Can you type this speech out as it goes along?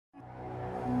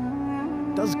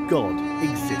Does God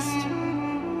exist?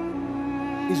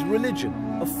 Is religion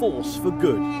a force for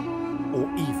good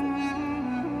or evil?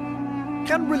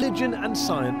 Can religion and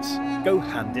science go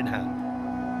hand in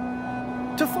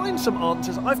hand? To find some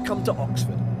answers, I've come to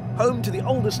Oxford, home to the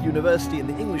oldest university in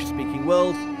the English-speaking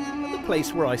world and the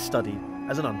place where I studied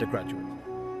as an undergraduate.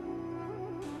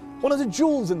 One of the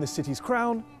jewels in this city's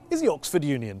crown is the Oxford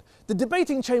Union, the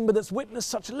debating chamber that's witnessed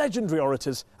such legendary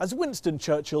orators as Winston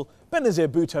Churchill, Benazir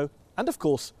Bhutto and, of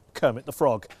course, Kermit the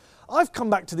Frog. I've come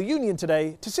back to the Union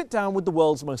today to sit down with the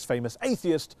world's most famous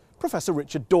atheist, Professor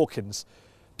Richard Dawkins,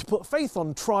 to put faith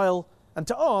on trial and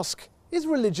to ask, is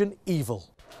religion evil?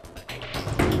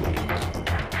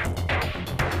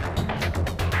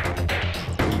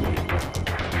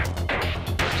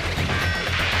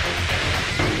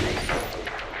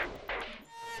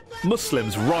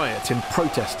 Muslims riot in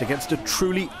protest against a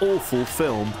truly awful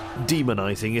film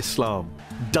demonising Islam.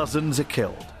 Dozens are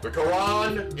killed. The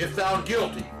Quran, if found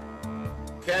guilty,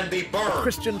 can be burned. A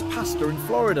Christian pastor in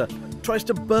Florida tries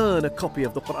to burn a copy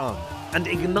of the Quran and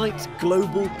ignites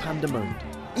global pandemonium.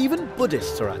 Even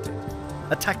Buddhists are at it,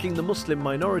 attacking the Muslim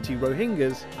minority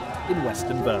Rohingyas in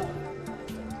Western Burma.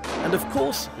 And of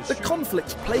course, the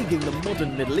conflicts plaguing the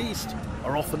modern Middle East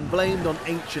are often blamed on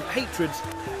ancient hatreds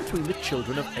between the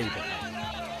children of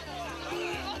Abraham.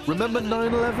 Remember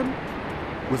 9/11?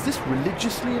 Was this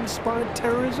religiously inspired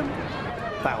terrorism?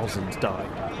 Thousands died.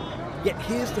 Yet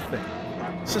here's the thing.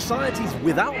 Societies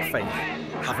without faith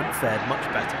haven't fared much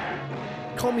better.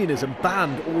 Communism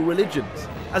banned all religions,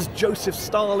 as Joseph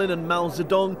Stalin and Mao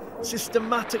Zedong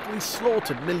systematically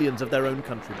slaughtered millions of their own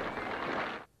countrymen.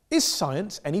 Is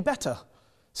science any better?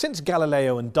 Since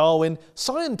Galileo and Darwin,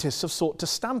 scientists have sought to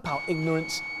stamp out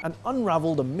ignorance and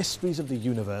unravel the mysteries of the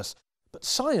universe. But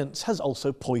science has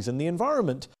also poisoned the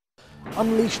environment,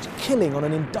 unleashed killing on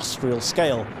an industrial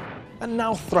scale, and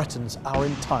now threatens our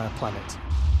entire planet.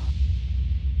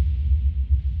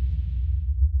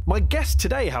 My guest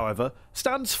today, however,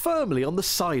 stands firmly on the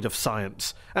side of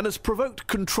science and has provoked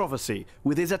controversy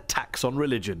with his attacks on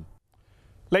religion.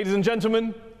 Ladies and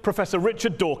gentlemen, Professor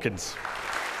Richard Dawkins.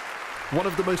 One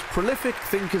of the most prolific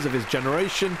thinkers of his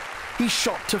generation, he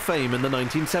shot to fame in the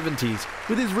 1970s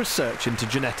with his research into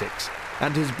genetics,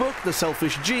 and his book, The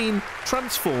Selfish Gene,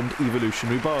 transformed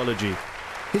evolutionary biology.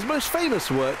 His most famous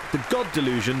work, The God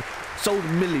Delusion, sold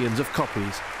millions of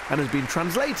copies and has been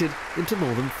translated into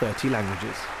more than 30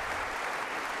 languages.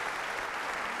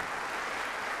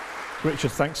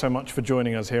 Richard, thanks so much for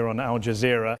joining us here on Al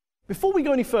Jazeera. Before we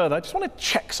go any further, I just want to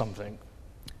check something.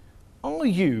 Are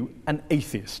you an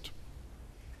atheist?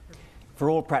 For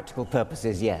all practical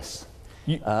purposes, yes.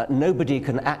 Nobody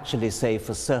can actually say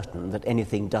for certain that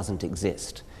anything doesn't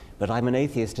exist. But I'm an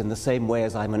atheist in the same way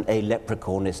as I'm an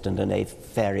a-leprechaunist and an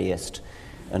a-fairyist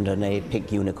and an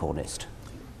a-pink unicornist.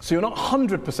 So you're not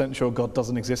 100% sure God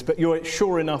doesn't exist, but you're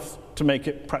sure enough to make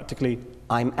it practically...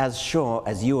 I'm as sure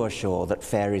as you are sure that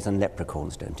fairies and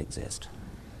leprechauns don't exist.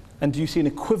 And do you see an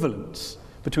equivalence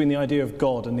between the idea of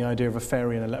God and the idea of a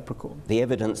fairy and a leprechaun? The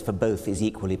evidence for both is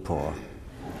equally poor.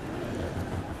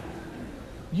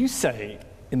 You say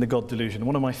in The God Delusion,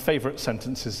 one of my favourite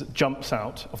sentences that jumps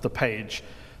out of the page,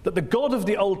 that the God of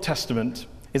the Old Testament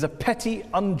is a petty,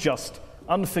 unjust,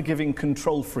 unforgiving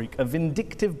control freak, a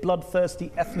vindictive,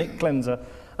 bloodthirsty ethnic cleanser,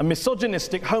 a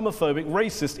misogynistic, homophobic,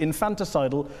 racist,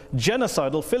 infanticidal,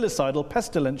 genocidal, filicidal,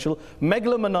 pestilential,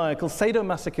 megalomaniacal,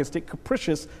 sadomasochistic,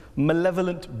 capricious,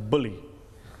 malevolent bully.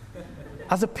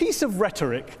 As a piece of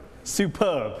rhetoric,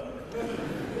 superb.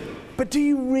 But do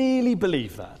you really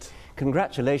believe that?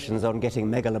 Congratulations on getting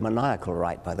megalomaniacal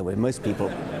right, by the way. Most people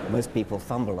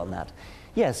fumble on that.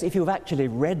 Yes, if you've actually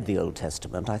read the Old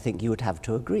Testament, I think you would have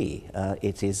to agree.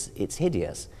 It's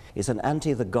hideous. It's an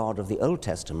the God of the Old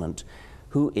Testament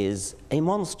who is a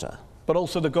monster. But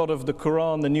also the God of the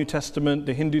Quran, the New Testament,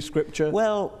 the Hindu scripture?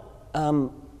 Well,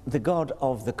 the God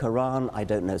of the Quran, I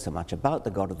don't know so much about.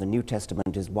 The God of the New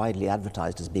Testament is widely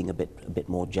advertised as being a bit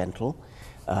more gentle.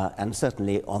 And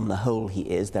certainly, on the whole, he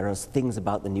is. There are things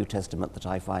about the New Testament that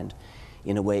I find,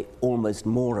 in a way, almost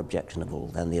more objectionable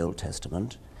than the Old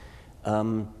Testament.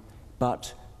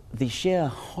 But the sheer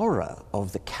horror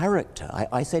of the character,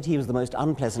 I said he was the most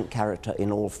unpleasant character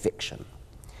in all fiction,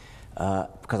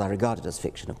 because I regard it as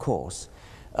fiction, of course.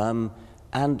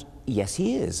 And yes,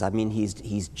 he is. I mean,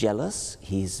 he's jealous,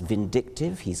 he's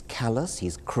vindictive, he's callous,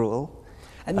 he's cruel.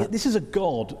 And yet this is a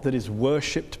God that is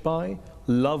worshipped by,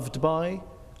 loved by,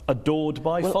 adored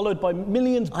by, well, followed by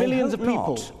millions, billions of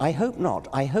people. I hope not.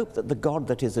 I hope that the God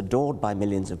that is adored by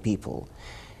millions of people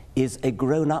is a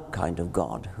grown-up kind of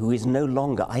God who is no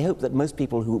longer... I hope that most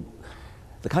people who...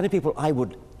 The kind of people I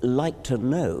would like to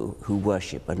know who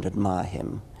worship and admire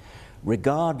him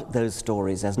regard those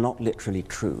stories as not literally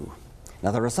true.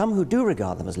 Now, there are some who do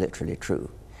regard them as literally true,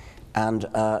 and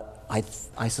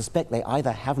I suspect they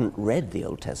either haven't read the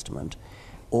Old Testament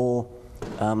or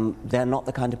they're not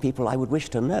the kind of people I would wish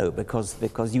to know, because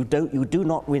you do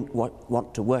not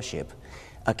want to worship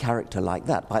a character like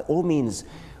that. By all means,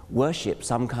 worship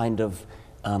some kind of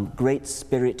great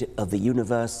spirit of the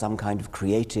universe, some kind of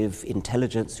creative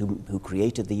intelligence who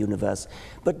created the universe,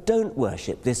 but don't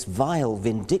worship this vile,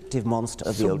 vindictive monster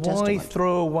of the Old Testament.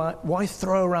 Why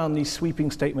throw around these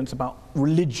sweeping statements about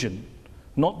religion?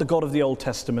 Not the God of the Old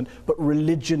Testament, but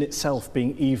religion itself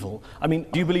being evil. I mean,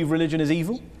 do you believe religion is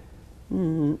evil?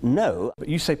 No. But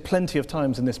you say plenty of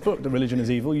times in this book that religion is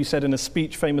evil. You said in a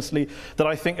speech famously that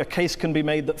I think a case can be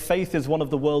made that faith is one of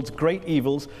the world's great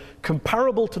evils,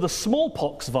 comparable to the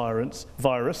smallpox virus,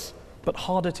 but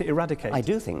harder to eradicate. I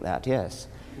do think that, yes.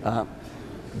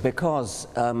 Because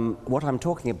what I'm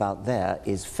talking about there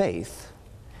is faith,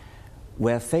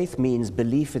 where faith means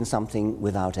belief in something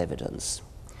without evidence.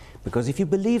 Because if you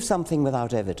believe something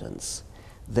without evidence,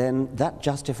 then that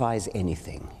justifies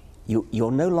anything.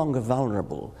 You're no longer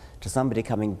vulnerable to somebody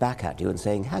coming back at you and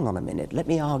saying, hang on a minute, let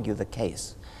me argue the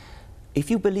case.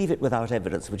 If you believe it without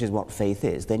evidence, which is what faith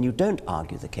is, then you don't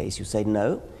argue the case. You say,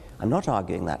 no, I'm not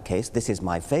arguing that case. This is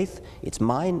my faith. It's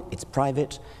mine. It's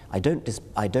private. I don't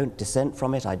dissent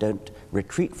from it. I don't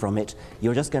retreat from it.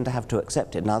 You're just going to have to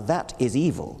accept it. Now, that is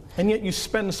evil. And yet you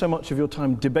spend so much of your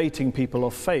time debating people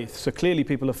of faith. So clearly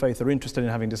people of faith are interested in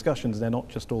having discussions. They're not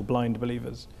just all blind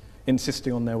believers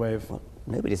insisting on their way of... Well,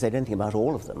 nobody said anything about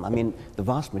all of them. I mean, the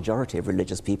vast majority of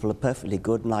religious people are perfectly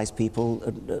good, nice people,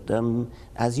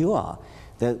 as you are.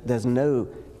 There's no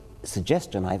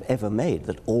suggestion I've ever made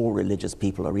that all religious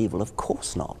people are evil. Of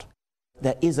course not.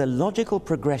 There is a logical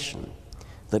progression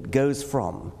that goes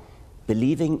from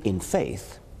believing in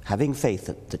faith, having faith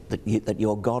that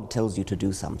your God tells you to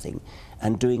do something,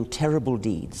 and doing terrible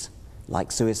deeds,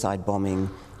 like suicide bombing,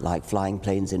 like flying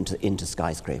planes into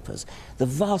skyscrapers. The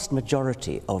vast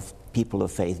majority of people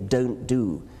of faith don't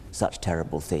do such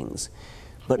terrible things.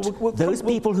 But those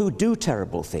people who do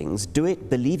terrible things do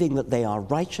it believing that they are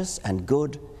righteous and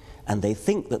good, and they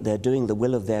think that they're doing the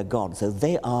will of their God. So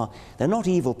they're not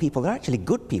evil people, they're actually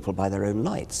good people by their own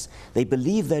lights. They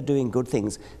believe they're doing good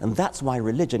things, and that's why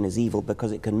religion is evil,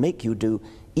 because it can make you do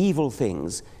evil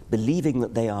things believing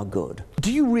that they are good.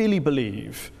 Do you really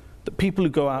believe that people who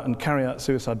go out and carry out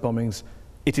suicide bombings,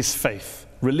 it is faith?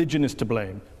 Religion is to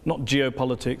blame, not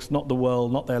geopolitics, not the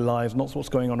world, not their lives, not what's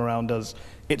going on around us.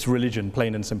 It's religion,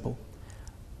 plain and simple.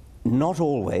 Not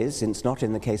always. It's not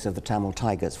in the case of the Tamil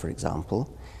Tigers, for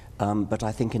example. But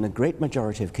I think in a great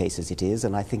majority of cases it is,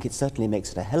 and I think it certainly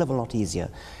makes it a hell of a lot easier.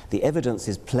 The evidence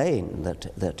is plain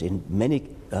that in many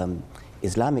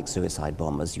Islamic suicide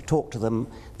bombers, you talk to them,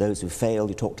 those who fail,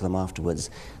 you talk to them afterwards,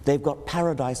 they've got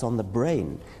paradise on the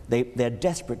brain. They're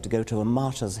desperate to go to a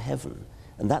martyr's heaven.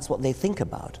 And that's what they think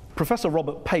about. Professor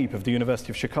Robert Pape of the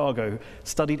University of Chicago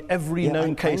studied every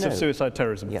known case of suicide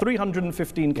terrorism,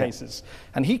 315 cases.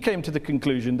 And he came to the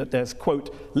conclusion that there's,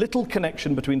 quote, little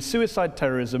connection between suicide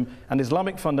terrorism and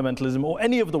Islamic fundamentalism or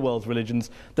any of the world's religions.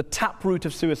 The taproot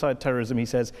of suicide terrorism, he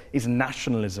says, is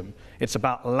nationalism. It's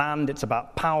about land, it's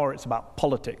about power, it's about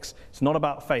politics. It's not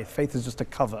about faith. Faith is just a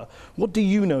cover. What do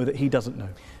you know that he doesn't know?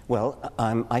 Well,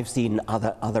 I've seen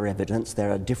other evidence.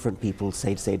 There are different people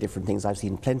say different things. I've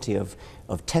seen plenty of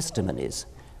testimonies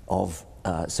of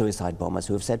suicide bombers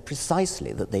who have said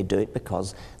precisely that they do it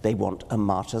because they want a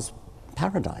martyr's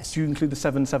paradise. Do you include the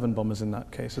 7/7 bombers in that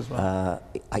case as well?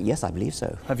 Yes, I believe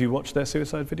so. Have you watched their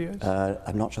suicide videos?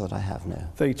 I'm not sure that I have, no.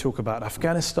 They talk about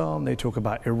Afghanistan, they talk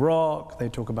about Iraq, they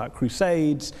talk about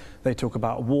crusades, they talk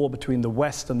about war between the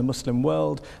West and the Muslim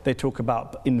world, they talk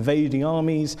about invading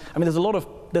armies. I mean, there's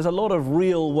a lot of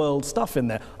real world stuff in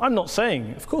there. I'm not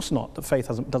saying, of course not, that faith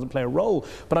doesn't play a role,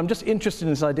 but I'm just interested in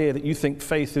this idea that you think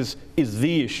faith is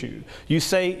the issue. You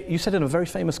said in a very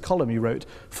famous column you wrote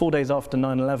 4 days after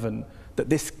 9/11 that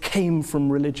this came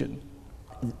from religion.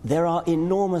 There are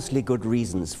enormously good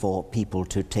reasons for people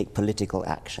to take political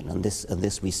action, and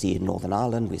this we see in Northern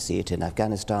Ireland, we see it in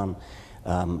Afghanistan,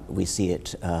 we see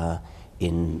it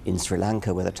in Sri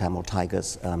Lanka, where the Tamil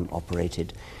Tigers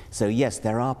operated. So yes,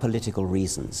 there are political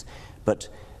reasons, but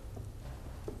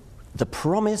the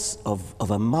promise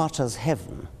of a martyr's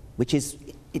heaven, which is,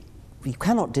 you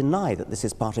cannot deny that this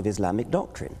is part of Islamic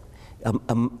doctrine.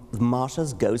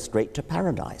 Martyrs go straight to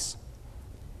paradise.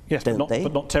 Yes,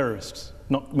 but not terrorists,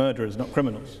 not murderers, not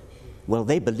criminals. Well,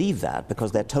 they believe that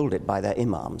because they're told it by their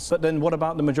imams. But then what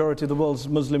about the majority of the world's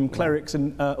Muslim clerics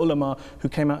and ulama who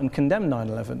came out and condemned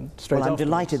 9/11 straight Well, I'm afterwards?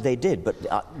 delighted they did, but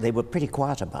they were pretty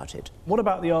quiet about it. What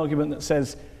about the argument that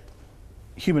says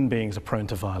human beings are prone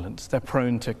to violence? They're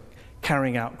prone to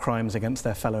carrying out crimes against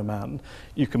their fellow man.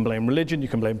 You can blame religion, you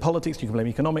can blame politics, you can blame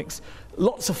economics.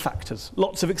 Lots of factors,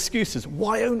 lots of excuses.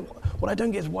 What I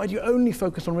don't get is, why do you only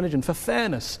focus on religion? For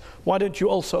fairness, why don't you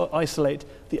also isolate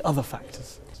the other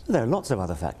factors? There are lots of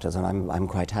other factors, and I'm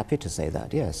quite happy to say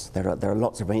that, yes. There are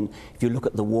lots of, I mean, if you look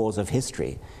at the wars of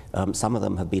history, some of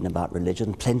them have been about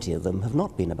religion, plenty of them have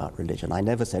not been about religion. I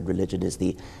never said religion is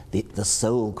the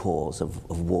sole cause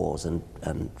of wars and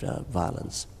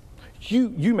violence.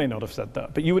 You may not have said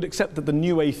that, but you would accept that the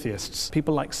new atheists,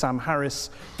 people like Sam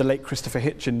Harris, the late Christopher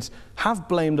Hitchens, have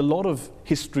blamed a lot of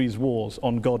history's wars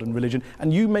on God and religion,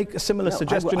 and you make a similar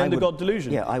suggestion in The God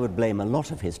Delusion. Yeah, I would blame a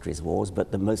lot of history's wars,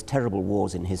 but the most terrible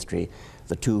wars in history,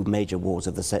 the two major wars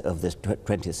of the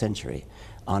 20th century,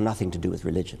 are nothing to do with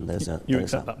religion. You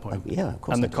accept that point? Yeah, of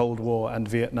course. And the Cold War and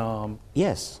Vietnam?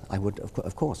 Yes, I would,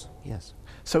 of course, yes.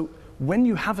 So when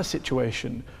you have a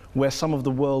situation where some of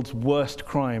the world's worst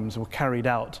crimes were carried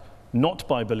out not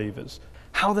by believers,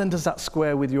 how then does that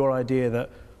square with your idea that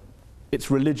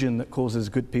it's religion that causes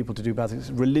good people to do bad things,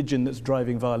 it's religion that's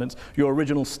driving violence, your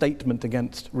original statement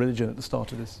against religion at the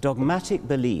start of this? Dogmatic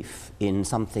belief in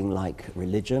something like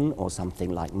religion or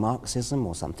something like Marxism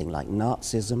or something like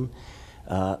Nazism,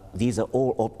 these are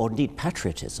all, or indeed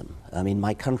patriotism, I mean,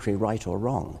 my country, right or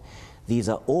wrong, these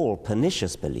are all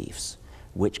pernicious beliefs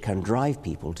which can drive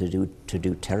people to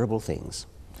do terrible things.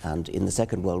 And in the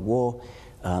Second World War,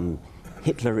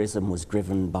 Hitlerism was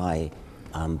driven by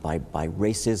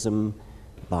racism,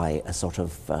 by a sort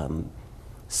of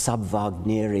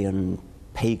sub-Wagnerian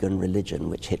pagan religion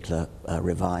which Hitler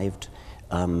revived.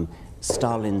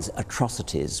 Stalin's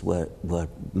atrocities were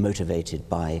motivated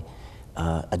by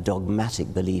a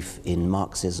dogmatic belief in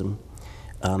Marxism.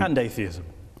 And atheism.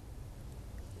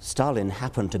 Stalin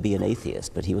happened to be an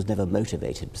atheist, but he was never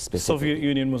motivated specifically. The Soviet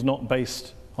Union was not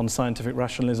based on scientific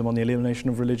rationalism, on the elimination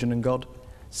of religion and God?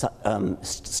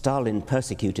 Stalin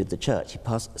persecuted the church.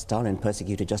 Stalin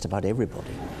persecuted just about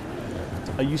everybody.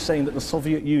 Are you saying that the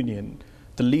Soviet Union,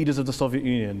 the leaders of the Soviet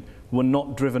Union, were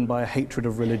not driven by a hatred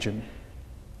of religion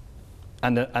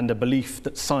and a belief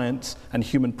that science and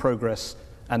human progress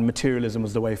and materialism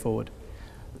was the way forward?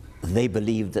 They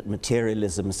believed that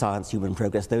materialism, science, human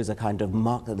progress, those are kind of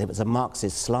there was a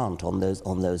Marxist slant on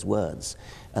those words,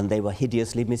 and they were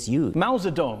hideously misused. Mao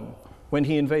Zedong, when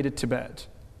he invaded Tibet,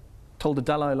 told the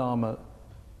Dalai Lama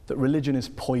that religion is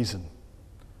poison.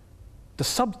 The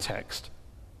subtext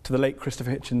to the late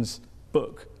Christopher Hitchens'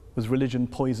 book was religion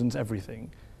poisons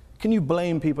everything. Can you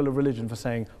blame people of religion for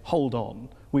saying, hold on,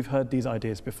 we've heard these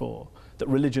ideas before, that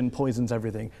religion poisons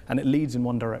everything and it leads in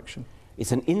one direction?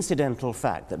 It's an incidental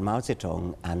fact that Mao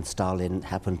Zedong and Stalin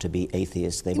happened to be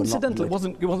atheists. They Incidental, were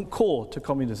not it wasn't core to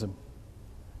communism.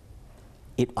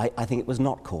 I think it was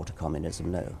not core to communism,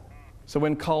 no. So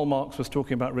when Karl Marx was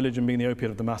talking about religion being the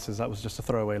opiate of the masses, that was just a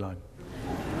throwaway line?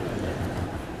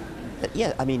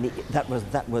 Yeah, I mean, that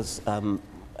was an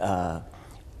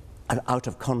out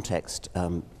of context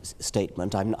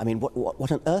statement. I mean,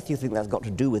 what on earth do you think that's got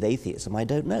to do with atheism? I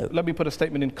don't know. Let me put a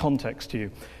statement in context to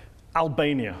you.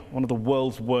 Albania, one of the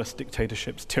world's worst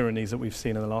dictatorships, tyrannies that we've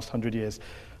seen in the last 100 years.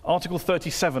 Article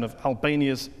 37 of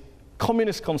Albania's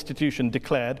communist constitution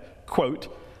declared, quote,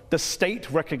 "The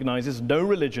state recognizes no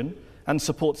religion and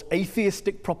supports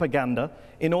atheistic propaganda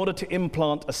in order to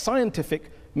implant a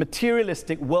scientific,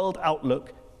 materialistic world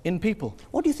outlook in people."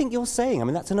 What do you think you're saying? I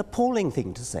mean, that's an appalling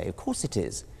thing to say. Of course it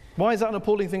is. Why is that an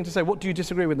appalling thing to say? What do you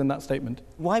disagree with in that statement?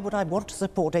 Why would I want to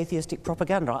support atheistic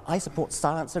propaganda? I support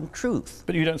science and truth.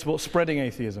 But you don't support spreading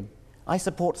atheism. I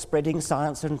support spreading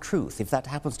science and truth. If that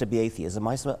happens to be atheism,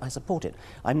 I support it.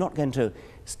 I'm not going to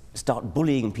start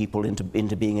bullying people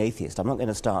into being atheist. I'm not going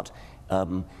to start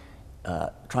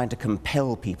trying to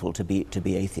compel people to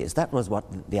be atheists. That was what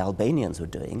the Albanians were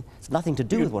doing. It's nothing to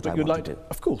do with what I want to do.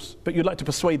 Of course, but you'd like to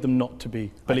persuade them not to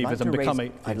be believers and become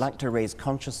atheists. I'd like to raise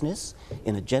consciousness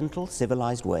in a gentle,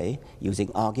 civilized way,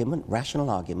 using argument,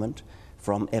 rational argument,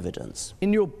 from evidence.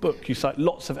 In your book, you cite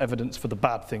lots of evidence for the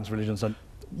bad things religion's done.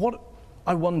 What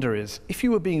I wonder is, if you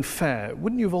were being fair,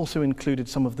 wouldn't you have also included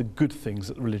some of the good things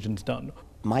that religion's done?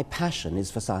 My passion is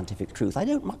for scientific truth. I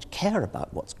don't much care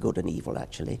about what's good and evil,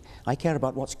 actually. I care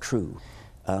about what's true.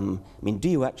 I mean, do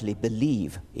you actually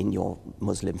believe in your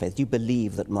Muslim faith? Do you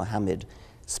believe that Muhammad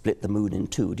split the moon in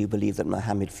two? Do you believe that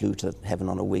Muhammad flew to heaven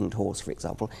on a winged horse, for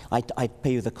example? I'd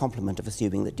pay you the compliment of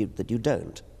assuming that you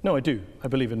don't. No, I do. I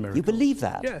believe in miracles. You believe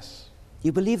that? Yes.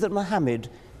 You believe that Muhammad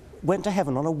went to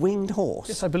heaven on a winged horse?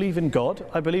 Yes, I believe in God,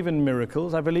 I believe in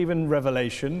miracles, I believe in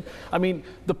revelation. I mean,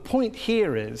 the point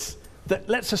here is that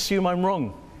let's assume I'm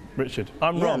wrong, Richard.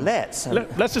 I'm wrong. Let's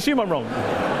assume I'm wrong.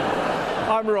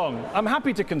 I'm wrong. I'm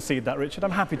happy to concede that, Richard.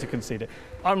 I'm happy to concede it.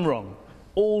 I'm wrong.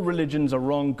 All religions are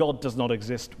wrong. God does not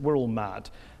exist. We're all mad.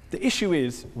 The issue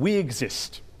is we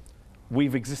exist.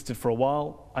 We've existed for a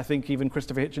while. I think even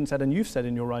Christopher Hitchens said, and you've said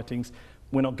in your writings,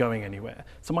 we're not going anywhere.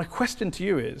 So my question to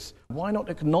you is, why not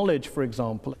acknowledge, for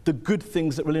example, the good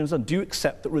things that religion has done? Do you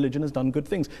accept that religion has done good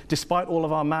things, despite all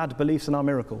of our mad beliefs and our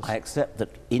miracles? I accept that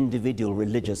individual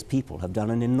religious people have done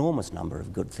an enormous number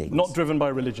of good things. Not driven by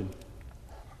religion?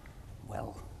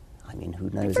 Well, I mean, who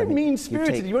knows? You're very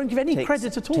mean-spirited. You won't give any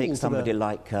credit at all. Take somebody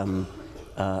like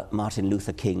Martin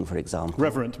Luther King, for example.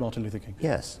 Reverend Martin Luther King.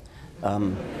 Yes.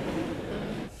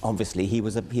 Obviously, he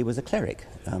was a cleric.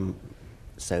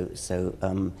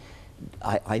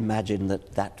 I imagine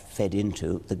that fed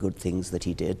into the good things that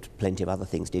he did. Plenty of other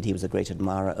things did. He was a great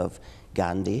admirer of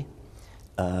Gandhi,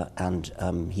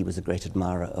 and he was a great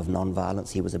admirer of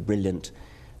non-violence. He was a brilliant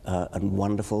and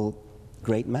wonderful,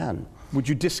 great man. Would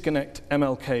you disconnect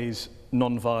MLK's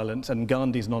non-violence and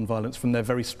Gandhi's non-violence from their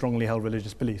very strongly held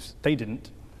religious beliefs? They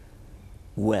didn't.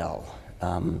 Well,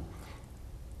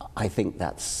 I think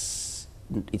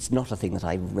it's not a thing that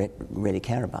I really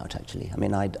care about, actually. I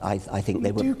mean, I think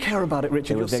they were... You do care about it,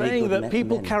 Richard. You're saying that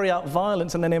people carry out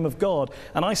violence in the name of God,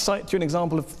 and I cite to you an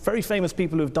example of very famous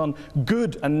people who have done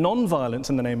good and non-violence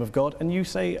in the name of God, and you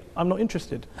say, I'm not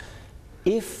interested.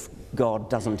 If God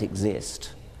doesn't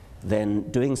exist, then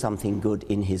doing something good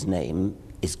in his name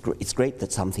it's great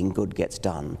that something good gets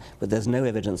done, but there's no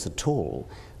evidence at all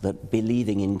that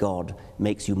believing in God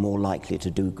makes you more likely to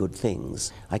do good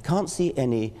things. I can't see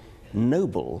any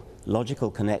noble, logical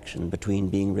connection between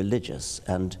being religious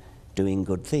and doing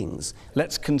good things.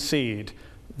 Let's concede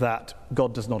that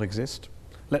God does not exist.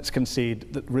 Let's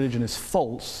concede that religion is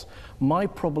false. My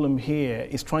problem here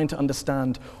is trying to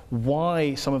understand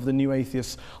why some of the new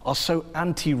atheists are so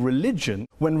anti-religion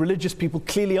when religious people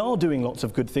clearly are doing lots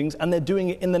of good things and they're doing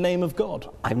it in the name of God.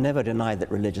 I've never denied that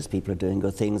religious people are doing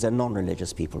good things and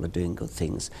non-religious people are doing good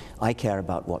things. I care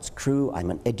about what's true.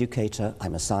 I'm an educator,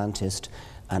 I'm a scientist,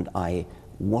 and I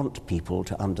want people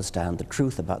to understand the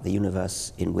truth about the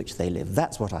universe in which they live.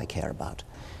 That's what I care about.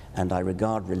 And I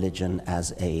regard religion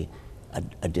as a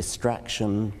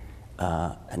distraction,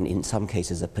 and in some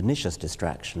cases a pernicious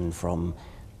distraction from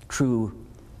true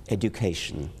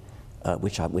education,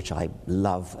 which I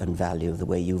love and value the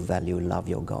way you value and love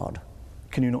your God.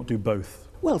 Can you not do both?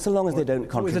 Well, so long as they don't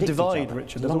contradict each other.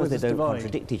 Richard. As long as they don't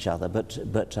contradict each other.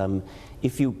 But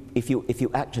if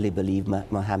you actually believe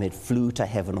Muhammad flew to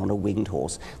heaven on a winged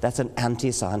horse, that's an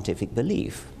anti-scientific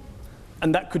belief.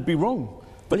 And that could be wrong.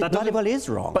 But that bloody well is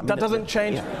wrong. But that doesn't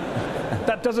change. Yeah.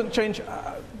 That doesn't change.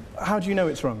 How do you know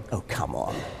it's wrong? Oh, come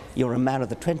on. You're a man of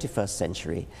the 21st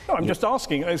century. No, I'm just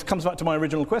asking. It comes back to my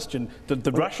original question.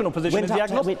 The rational position is the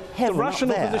agnostic. The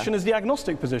rational position is the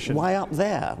agnostic position. Why up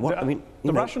there? What, I mean,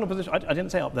 the rational position. I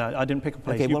didn't say up there. I didn't pick a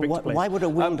place. Okay, you well, picked a place. Why would a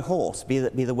winged horse be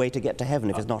the way to get to heaven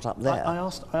if it's not up there? I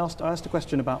asked a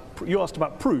question about. You asked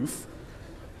about proof.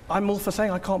 I'm all for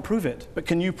saying I can't prove it, but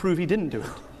can you prove he didn't do it?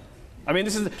 I mean,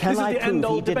 this is the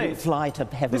end-all debate. Didn't fly to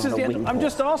heaven on a winged horse? I'm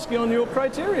just asking on your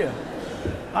criteria.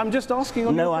 I'm just asking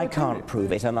on No, I can't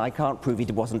prove it, and I can't prove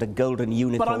it wasn't a golden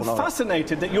unicorn. But I'm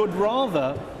fascinated that you'd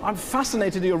rather. I'm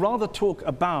fascinated that you'd rather talk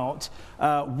about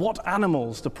what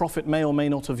animals the Prophet may or may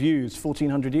not have used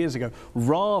 1400 years ago,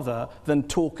 rather than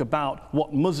talk about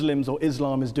what Muslims or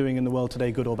Islam is doing in the world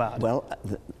today, good or bad. Well,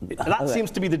 that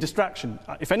seems to be the distraction.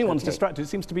 If anyone's distracted, it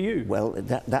seems to be you. Well,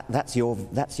 that's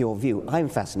your view. I'm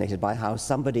fascinated by how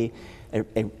somebody,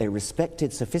 a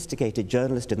respected, sophisticated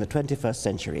journalist in the 21st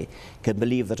century, can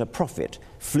believe that a prophet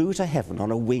flew to heaven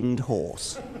on a winged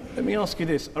horse. Let me ask you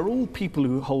this. Are all people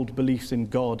who hold beliefs in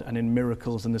God and in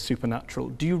miracles and the supernatural,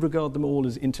 do you regard them all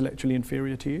as intellectually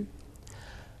inferior to you?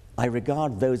 I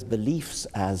regard those beliefs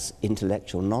as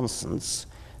intellectual nonsense.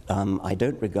 I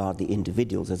don't regard the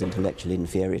individuals as intellectually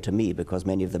inferior to me, because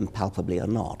many of them palpably are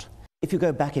not. If you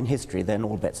go back in history, then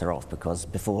all bets are off, because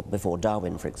before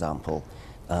Darwin, for example,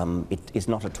 it is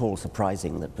not at all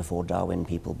surprising that before Darwin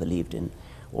people believed in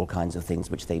all kinds of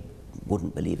things which they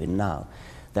wouldn't believe in now.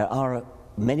 There are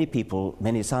many people,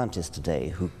 many scientists today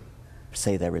who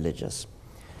say they're religious.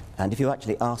 And if you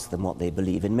actually ask them what they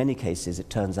believe, in many cases it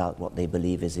turns out what they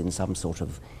believe is in some sort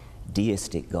of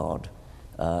deistic God,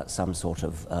 some sort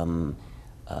of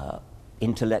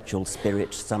intellectual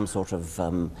spirit, some sort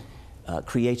of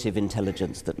creative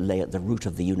intelligence that lay at the root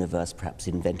of the universe, perhaps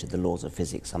invented the laws of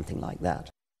physics, something like that.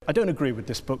 I don't agree with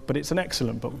this book, but it's an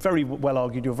excellent book, very well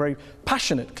argued. You're very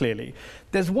passionate, clearly.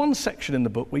 There's one section in the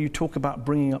book where you talk about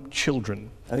bringing up children.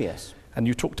 Oh, yes. And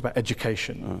you talked about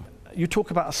education. You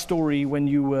talk about a story when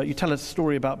you tell a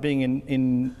story about being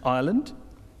in Ireland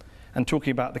and talking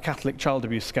about the Catholic child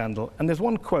abuse scandal. And there's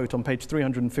one quote on page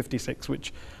 356,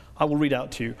 which I will read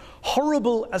out to you.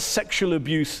 "Horrible as sexual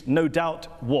abuse no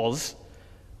doubt was,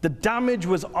 the damage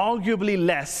was arguably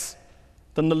less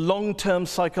than the long-term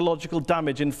psychological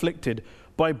damage inflicted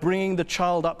by bringing the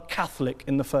child up Catholic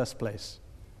in the first place."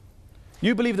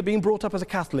 You believe that being brought up as a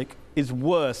Catholic is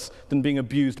worse than being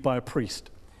abused by a priest?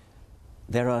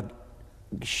 There are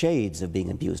shades of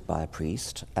being abused by a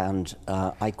priest, and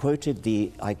I quoted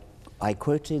the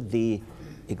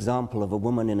example of a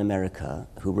woman in America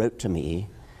who wrote to me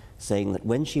saying that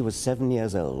when she was 7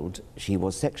 years old, she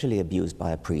was sexually abused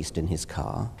by a priest in his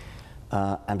car,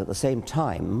 and at the same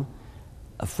time,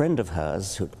 a friend of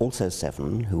hers, who also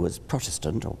 7, who was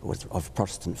Protestant, or was of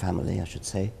Protestant family, I should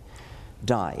say,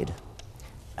 died.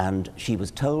 And she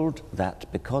was told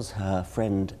that because her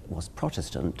friend was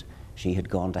Protestant, she had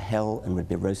gone to hell and would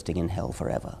be roasting in hell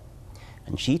forever.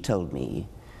 And she told me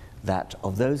that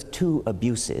of those 2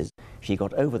 abuses, she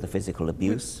got over the physical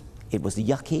abuse. It was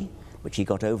yucky, but she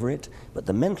got over it. But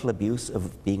the mental abuse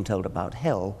of being told about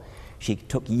hell, she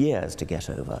took years to get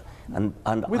over. And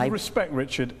with respect,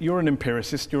 Richard, you're an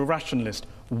empiricist, you're a rationalist.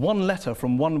 One letter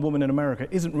from one woman in America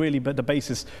isn't really the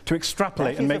basis to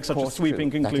extrapolate and make such a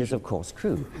sweeping conclusion. That is, of course,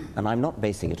 true. And I'm not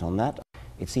basing it on that.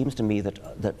 It seems to me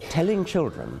that telling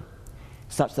children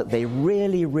such that they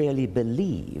really, really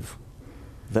believe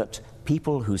that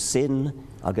people who sin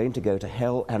are going to go to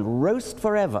hell and roast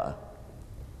forever,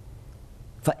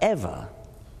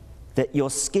 that your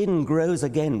skin grows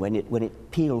again when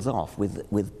it peels off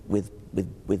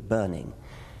with burning.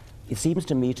 It seems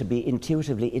to me to be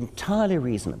intuitively entirely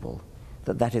reasonable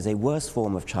that that is a worse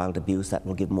form of child abuse, that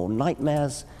will give more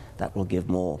nightmares, that will give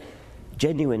more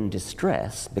genuine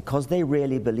distress, because they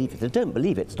really believe it. If they don't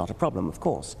believe it, it's not a problem, of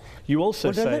course. You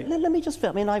also say... Let me just...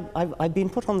 I mean, I've been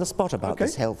put on the spot about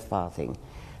this health fire thing.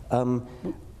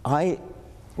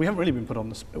 We haven't really been put on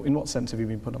the spot. In what sense have you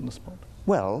been put on the spot?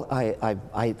 Well,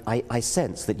 I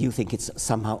sense that you think it's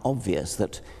somehow obvious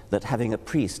that having a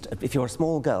priest, if you're a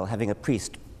small girl, having a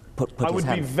priest put his hand... I would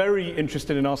be very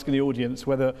interested in asking the audience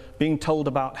whether being told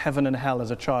about heaven and hell as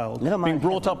a child, being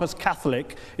brought up as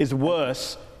Catholic, is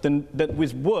worse than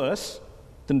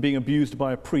being abused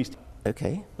by a priest.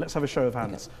 Okay. Let's have a show of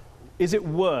hands. Okay. Is it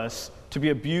worse to be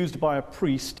abused by a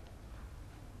priest?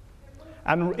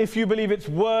 And if you believe it's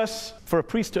worse for a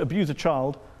priest to abuse a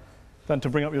child than to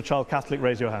bring up your child Catholic,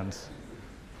 raise your hands.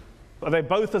 Are they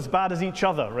both as bad as each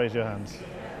other? Raise your hands.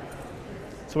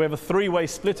 So we have a 3-way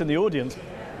split in the audience.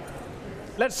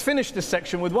 Let's finish this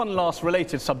section with one last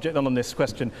related subject on this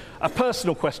question, a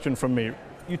personal question from me.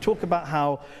 You talk about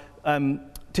how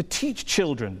to teach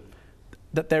children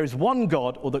that there is one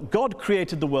God, or that God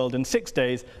created the world in 6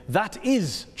 days, that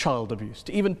is child abuse.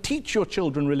 To even teach your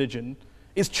children religion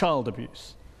is child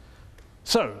abuse.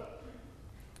 So,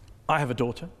 I have a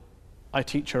daughter. I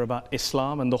teach her about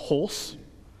Islam and the horse.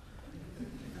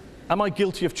 Am I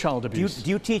guilty of child abuse? Do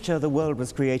you teach her the world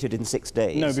was created in 6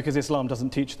 days? No, because Islam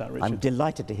doesn't teach that, Richard. I'm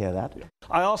delighted to hear that.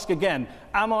 I ask again,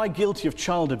 am I guilty of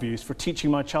child abuse for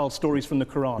teaching my child stories from the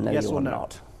Quran? No, yes you or are no?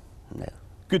 Not. No.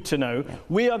 Good to know. Yeah.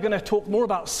 We are going to talk more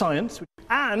about science,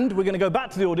 and we're going to go back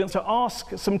to the audience to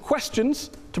ask some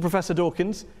questions to Professor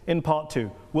Dawkins in part 2.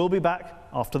 We'll be back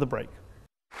after the break.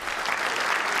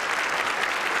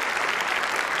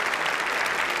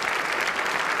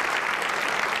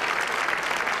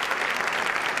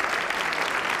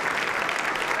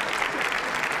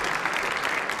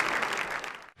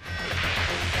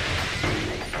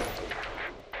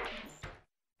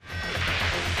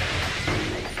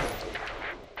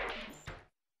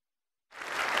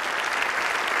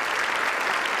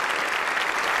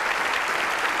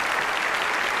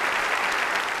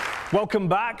 Welcome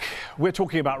back. We're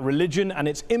talking about religion and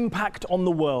its impact on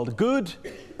the world. Good,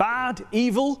 bad,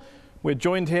 evil. We're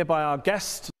joined here by our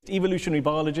guest, evolutionary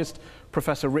biologist,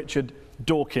 Professor Richard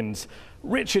Dawkins.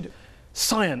 Richard,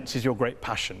 science is your great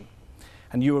passion.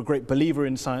 And you're a great believer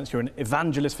in science. You're an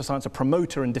evangelist for science, a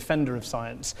promoter and defender of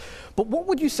science. But what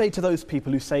would you say to those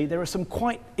people who say there are some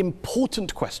quite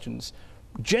important questions,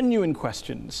 genuine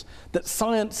questions, that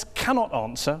science cannot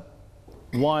answer?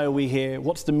 Why are we here?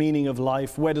 What's the meaning of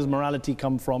life? Where does morality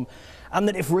come from? And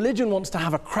that if religion wants to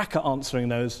have a crack at answering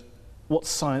those, what's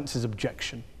science's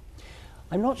objection?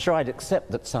 I'm not sure I'd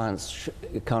accept that science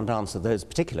can't answer those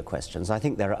particular questions. I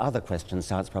think there are other questions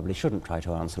science probably shouldn't try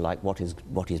to answer, like what is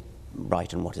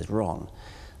right and what is wrong.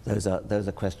 Those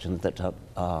are questions that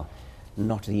are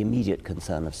not the immediate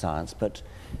concern of science. But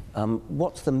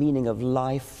what's the meaning of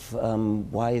life?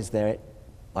 Why is there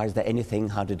anything?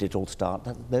 How did it all start?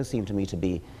 Those seem to me to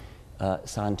be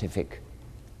scientific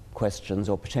questions,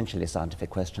 or potentially scientific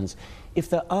questions. If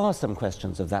there are some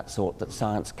questions of that sort that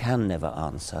science can never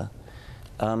answer,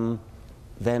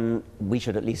 then we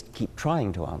should at least keep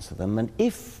trying to answer them. And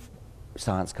if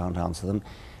science can't answer them,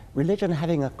 religion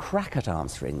having a crack at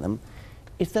answering them,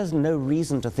 if there's no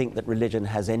reason to think that religion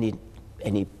has any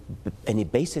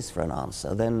basis for an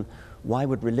answer, then why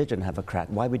would religion have a crack?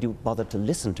 Why would you bother to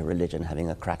listen to religion having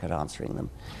a crack at answering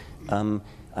them?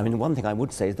 I mean, one thing I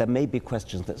would say is there may be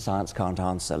questions that science can't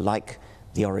answer, like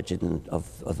the origin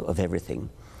of everything.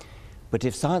 But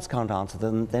if science can't answer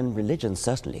them, then religion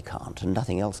certainly can't, and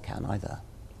nothing else can either.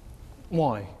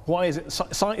 Why? Why is it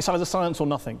it's either science or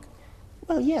nothing?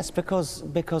 Well, yes, because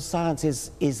science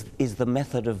is the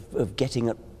method of getting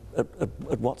at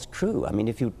what's true. I mean,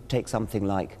 if you take something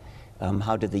like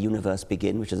how did the universe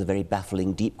begin, which is a very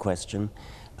baffling, deep question.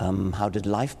 How did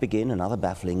life begin? Another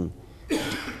baffling,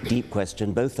 deep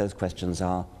question. Both those questions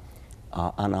are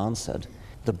unanswered.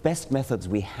 The best methods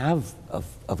we have of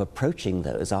approaching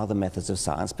those are the methods of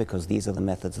science, because these are the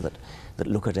methods that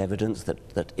look at evidence,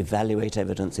 that evaluate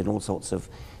evidence in all sorts of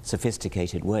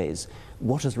sophisticated ways.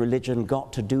 What has religion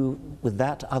got to do with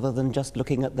that, other than just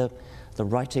looking at the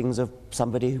writings of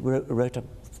somebody who wrote a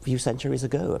few centuries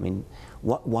ago? I mean,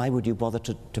 why would you bother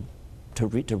to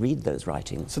read those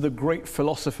writings? So the great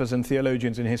philosophers and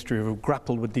theologians in history who have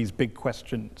grappled with these big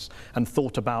questions and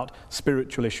thought about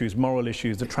spiritual issues, moral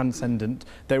issues, the transcendent,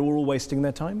 they're all wasting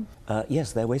their time?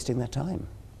 Yes, they're wasting their time.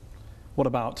 What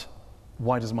about,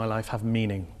 why does my life have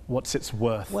meaning? What's its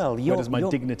worth? Well, where does my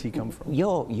dignity come from?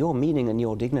 Your meaning and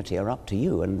your dignity are up to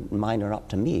you, and mine are up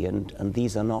to me, and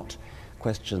these are not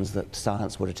questions that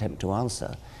science would attempt to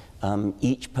answer.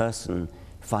 Each person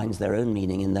finds their own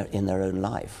meaning in their own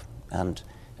life. And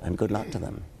good luck to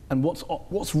them. And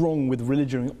what's wrong with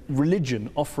religion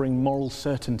offering moral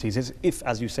certainties if,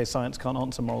 as you say, science can't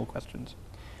answer moral questions?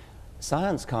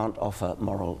 Science can't offer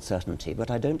moral certainty, but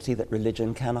I don't see that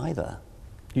religion can either.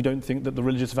 You don't think that the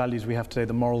religious values we have today,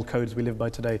 the moral codes we live by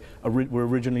today, were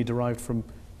originally derived from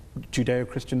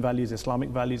Judeo-Christian values, Islamic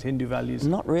values, Hindu values?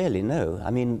 Not really, no.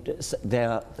 I mean,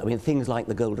 things like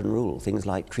the Golden Rule, things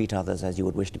like treat others as you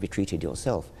would wish to be treated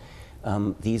yourself.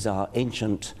 These are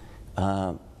ancient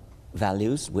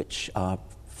values which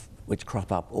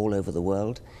crop up all over the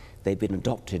world. They've been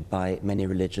adopted by many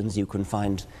religions. You can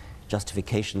find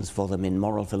justifications for them in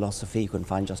moral philosophy. You can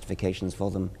find justifications for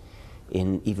them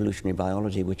in evolutionary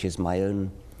biology, which is my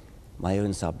own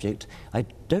subject. I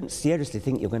don't seriously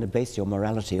think you're going to base your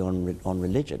morality on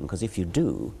religion, because if you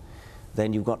do,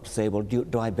 then you've got to say, well,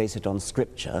 do I base it on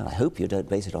Scripture? I hope you don't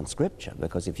base it on Scripture,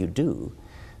 because if you do,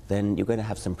 then you're going to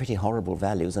have some pretty horrible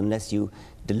values unless you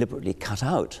deliberately cut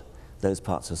out those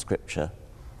parts of Scripture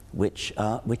which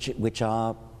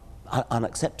are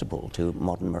unacceptable to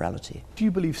modern morality. Do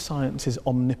you believe science is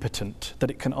omnipotent, that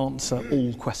it can answer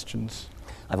all questions?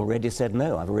 I've already said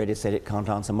no. I've already said it can't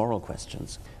answer moral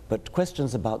questions. But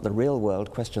questions about the real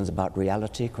world, questions about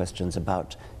reality, questions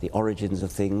about the origins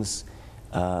of things,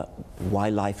 why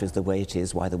life is the way it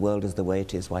is, why the world is the way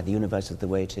it is, why the universe is the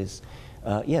way it is,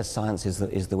 yes, science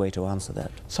is the way to answer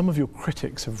that. Some of your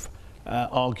critics have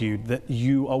argued that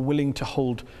you are willing to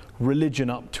hold religion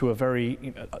up to a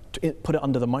very, put it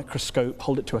under the microscope,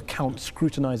 hold it to account,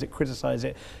 scrutinize it, criticize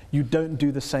it. You don't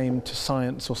do the same to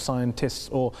science or scientists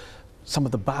or some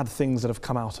of the bad things that have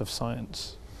come out of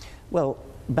science. Well,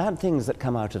 bad things that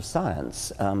come out of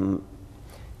science,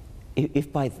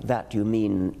 if by that you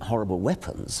mean horrible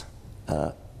weapons.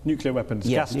 Nuclear weapons,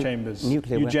 gas chambers,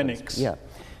 eugenics. Weapons, yeah.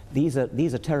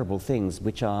 These are terrible things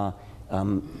which are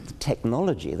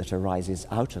technology that arises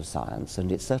out of science,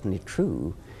 and it's certainly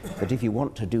true that if you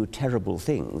want to do terrible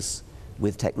things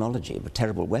with technology, with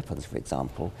terrible weapons, for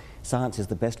example, science is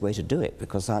the best way to do it,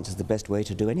 because science is the best way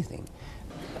to do anything.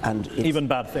 And even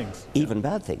bad things. Even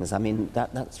bad things. I mean,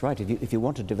 that's right. If you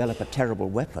want to develop a terrible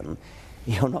weapon,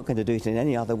 you're not going to do it in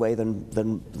any other way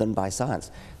than by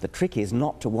science. The trick is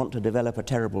not to want to develop a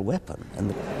terrible weapon,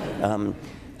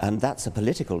 and that's a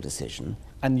political decision.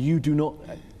 And you do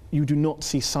not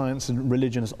see science and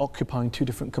religion as occupying two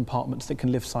different compartments that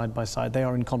can live side by side. They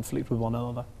are in conflict with one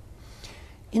another.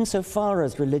 Insofar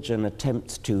as religion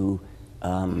attempts to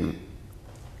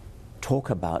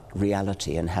talk about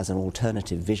reality and has an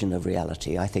alternative vision of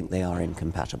reality, I think they are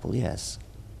incompatible, yes.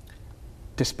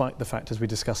 Despite the fact, as we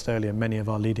discussed earlier, many of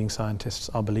our leading scientists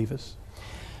are believers?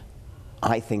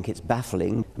 I think it's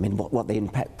baffling. I mean, what they in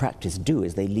practice do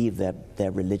is they leave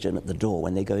their religion at the door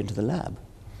when they go into the lab.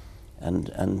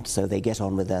 And so they get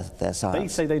on with their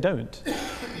science. They say they don't.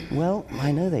 Well,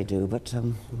 I know they do, but,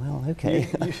 well, okay.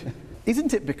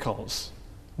 Isn't it because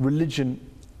religion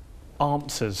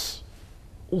answers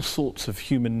all sorts of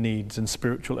human needs and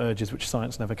spiritual urges which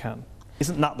science never can?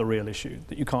 Isn't that the real issue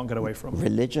that you can't get away from?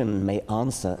 Religion may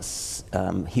answer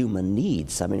human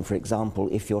needs. I mean, for example,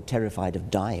 if you're terrified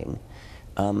of dying,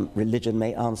 religion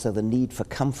may answer the need for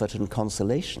comfort and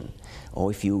consolation.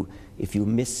 Or if you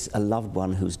miss a loved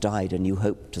one who's died and you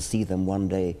hope to see them one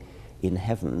day in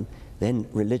heaven, then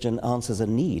religion answers a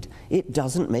need. It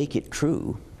doesn't make it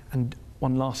true. And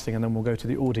one last thing, and then we'll go to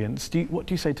the audience. What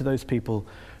do you say to those people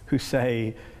who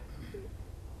say,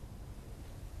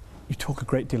 you talk a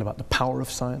great deal about the power of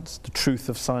science, the truth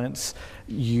of science.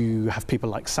 You have people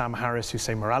like Sam Harris who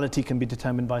say morality can be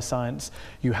determined by science.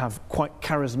 You have quite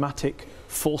charismatic,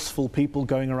 forceful people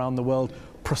going around the world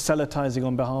proselytizing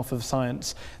on behalf of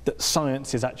science, that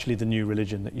science is actually the new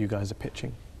religion that you guys are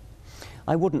pitching.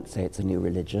 I wouldn't say it's a new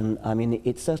religion. I mean,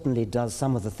 it certainly does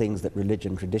some of the things that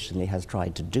religion traditionally has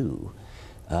tried to do,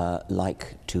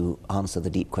 like to answer the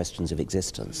deep questions of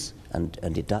existence. And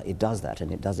it does that,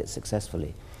 and it does it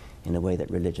successfully in a way that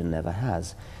religion never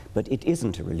has. But it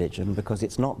isn't a religion because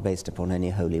it's not based upon any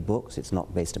holy books, it's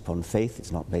not based upon faith,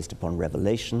 it's not based upon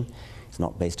revelation, it's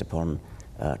not based upon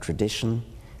tradition,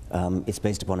 it's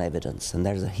based upon evidence, and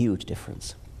there's a huge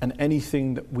difference. And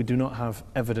anything that we do not have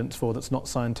evidence for that's not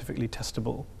scientifically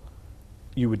testable,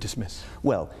 you would dismiss?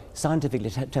 Well, scientifically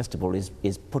testable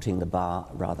is putting the bar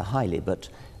rather highly, but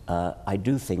I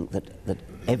do think that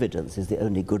evidence is the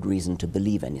only good reason to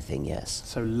believe anything, yes.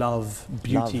 So love,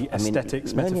 beauty,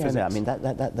 aesthetics, metaphysics? No, I mean,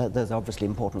 those are obviously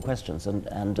important questions.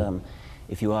 And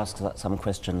if you ask some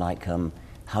question like,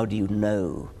 how do you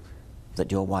know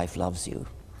that your wife loves you?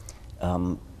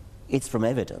 It's from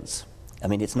evidence. I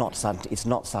mean, it's not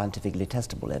scientifically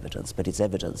testable evidence, but it's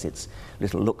evidence. It's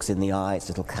little looks in the eye, it's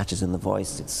little catches in the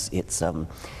voice. I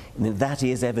mean, that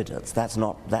is evidence. That's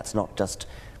not just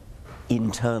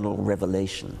internal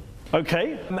revelation.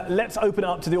 Okay, let's open it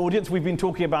up to the audience. We've been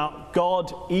talking about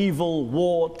God, evil,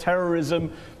 war,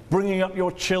 terrorism, bringing up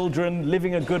your children,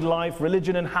 living a good life,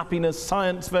 religion and happiness,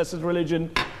 science versus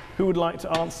religion. Who would like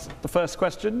to answer the first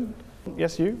question?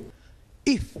 Yes, you?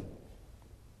 If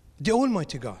the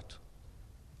Almighty God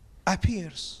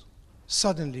appears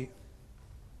suddenly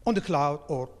on the cloud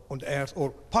or on the earth or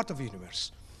part of the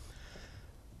universe,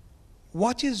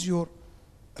 what is your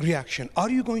reaction? Are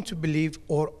you going to believe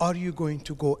or are you going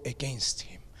to go against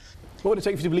him? What would it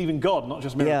take for you to believe in God, not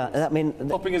just miracles? Yeah, I mean,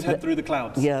 popping his head through the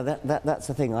clouds. Yeah, that's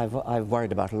the thing I've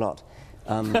worried about a lot.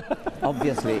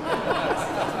 Obviously,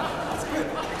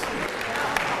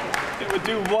 it would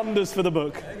do wonders for the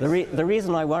book. The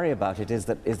reason I worry about it is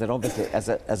that obviously, as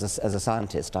a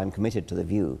scientist, I'm committed to the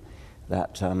view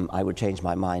that I would change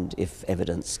my mind if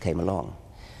evidence came along.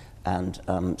 And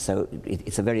so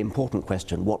it's a very important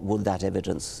question, what would that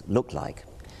evidence look like?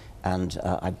 And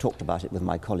I've talked about it with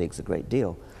my colleagues a great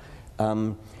deal.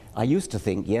 I used to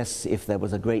think, yes, if there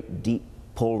was a great deep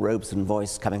Paul Robeson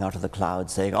voice coming out of the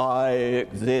clouds saying, I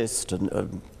exist,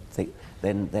 and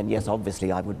then yes,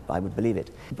 obviously I would believe it.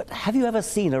 But have you ever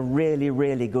seen a really,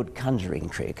 really good conjuring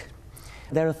trick?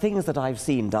 There are things that I've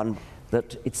seen done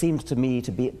that it seems to me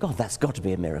to be, God, that's got to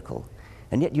be a miracle.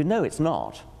 And yet you know it's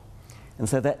not. And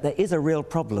so there is a real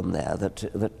problem there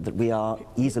that we are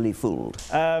easily fooled.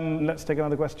 Let's take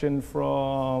another question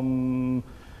from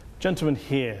gentleman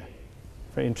here.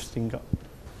 Very interesting guy.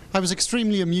 I was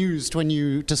extremely amused when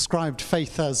you described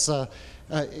faith as sort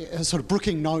of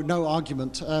brooking no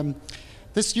argument.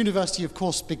 This university, of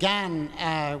course, began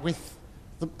with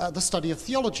the study of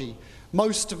theology.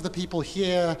 Most of the people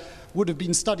here would have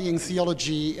been studying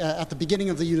theology at the beginning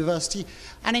of the university,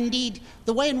 and indeed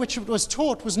the way in which it was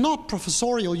taught was not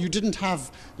professorial. You didn't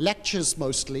have lectures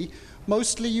mostly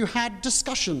you had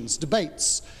discussions,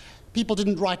 debates. People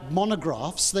didn't write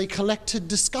monographs, they collected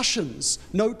discussions,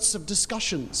 notes of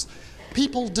discussions.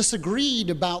 People disagreed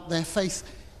about their faith.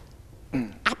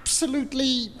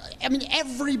 Absolutely, I mean,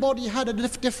 everybody had a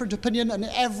different opinion and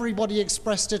everybody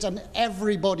expressed it and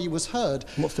everybody was heard.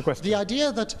 What's the question? The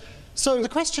idea that, so the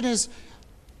question is,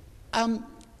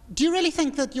 do you really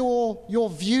think that your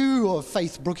view of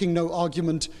faith brooking no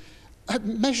argument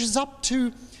measures up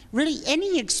to really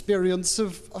any experience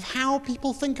of how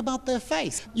people think about their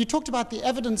faith? You talked about the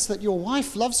evidence that your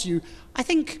wife loves you. I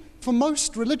think for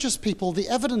most religious people, the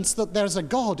evidence that there's a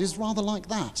God is rather like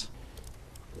that.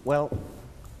 Well,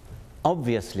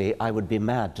 obviously, I would be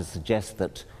mad to suggest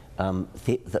that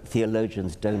that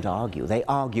theologians don't argue. They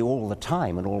argue all the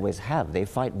time and always have. They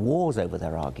fight wars over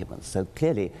their arguments. So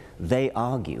clearly they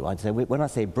argue. I'd say, when I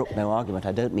say brook no argument,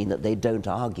 I don't mean that they don't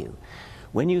argue.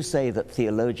 When you say that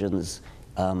theologians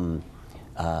have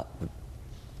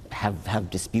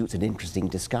disputes and interesting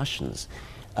discussions,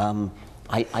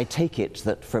 I take it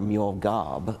that from your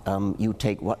garb, you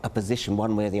take a position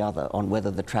one way or the other on whether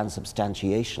the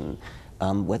transubstantiation,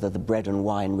 whether the bread and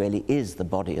wine really is the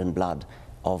body and blood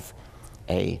of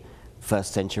a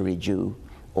first century Jew,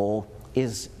 or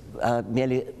is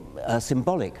merely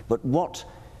symbolic. But what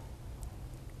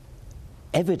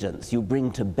evidence you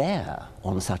bring to bear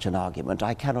on such an argument,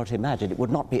 I cannot imagine. It would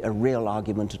not be a real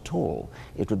argument at all.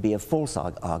 It would be a false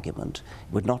argument.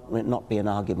 It would not be an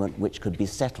argument which could be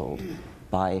settled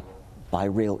by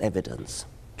real evidence.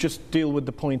 Just deal with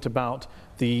the point about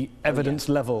the evidence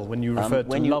level when you refer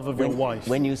to love of your wife.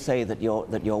 When you say that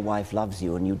your wife loves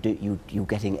you, and you're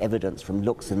getting evidence from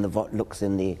looks in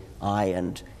the eye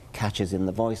and catches in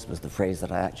the voice was the phrase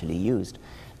that I actually used.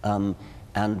 And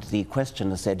the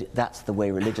questioner said that's the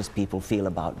way religious people feel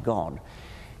about God.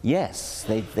 Yes,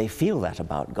 they feel that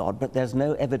about God, but there's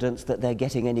no evidence that they're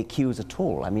getting any cues at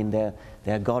all. I mean,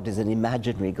 their God is an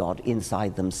imaginary God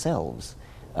inside themselves.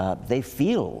 They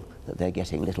feel that they're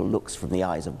getting little looks from the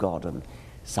eyes of God and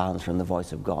sounds from the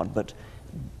voice of God, but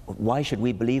why should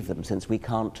we believe them since we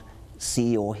can't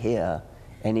see or hear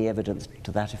any evidence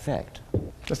to that effect?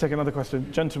 Let's take another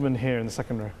question. Gentleman here in the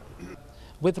second row.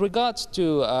 With regards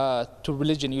to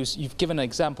religion, you've given an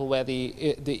example where the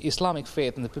Islamic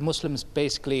faith and the Muslims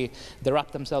basically, they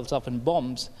wrap themselves up in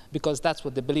bombs because that's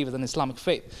what they believe is an Islamic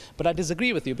faith. But I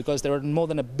disagree with you because there are more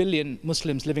than 1 billion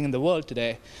Muslims living in the world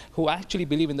today who actually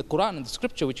believe in the Quran and the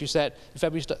scripture, which you said if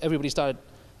everybody started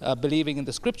believing in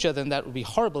the scripture, then that would be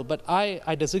horrible. But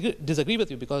I disagree with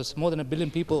you because more than 1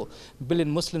 billion people, 1 billion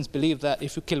Muslims believe that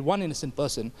if you kill one innocent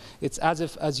person, it's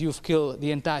as you've killed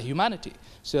the entire humanity.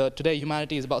 So today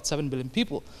humanity is about 7 billion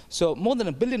people. So more than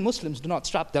 1 billion Muslims do not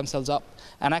strap themselves up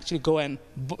and actually go and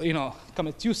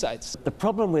commit suicides. The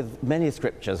problem with many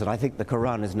scriptures, and I think the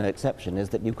Quran is no exception, is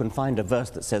that you can find a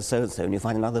verse that says so-and-so, and you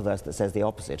find another verse that says the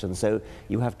opposite, and so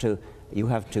you have to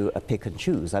pick and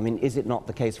choose. I mean, is it not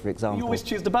the case, for example... You always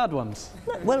choose the bad ones.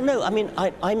 Well, no, I mean,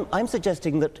 I'm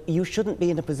suggesting that you shouldn't be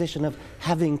in a position of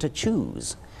having to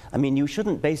choose. I mean, you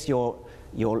shouldn't base your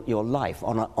life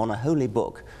on a holy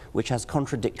book which has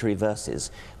contradictory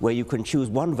verses, where you can choose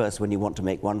one verse when you want to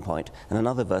make one point and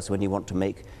another verse when you want to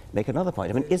make another point.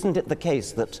 I mean, isn't it the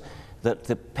case that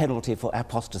the penalty for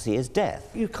apostasy is death?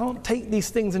 You can't take these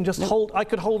things and just hold... I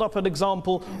could hold up an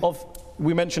example of,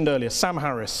 we mentioned earlier, Sam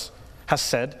Harris has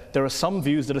said there are some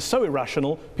views that are so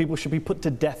irrational, people should be put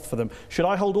to death for them. Should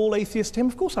I hold all atheists to him?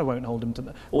 Of course I won't hold him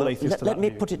to all atheists to that view.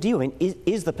 Let me put it to you. I mean,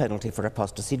 is the penalty for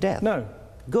apostasy death? No.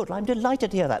 Good, I'm delighted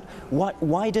to hear that.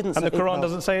 Why didn't... And the Quran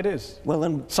doesn't say it is. Well,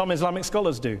 then... Some Islamic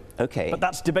scholars do. Okay. But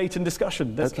that's debate and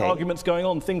discussion. There's arguments going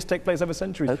on. Things take place over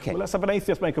centuries. Okay. Well, let's have an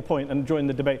atheist make a point and join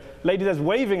the debate. Lady there's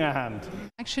waving her hand.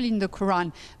 Actually, in the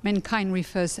Quran, mankind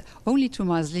refers only to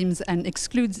Muslims and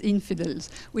excludes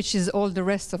infidels, which is all the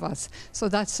rest of us. So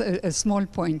that's a small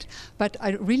point. But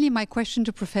really, my question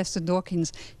to Professor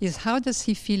Dawkins is, how does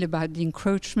he feel about the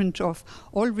encroachment of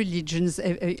all religions,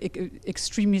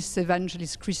 extremists,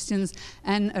 evangelists, Christians,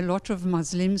 and a lot of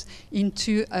Muslims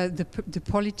into the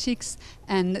politics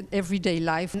and everyday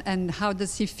life? And how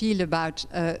does he feel about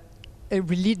a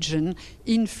religion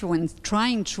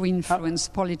trying to influence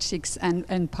politics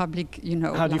and public,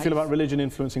 How do you feel about religion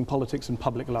influencing politics and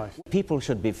public life? People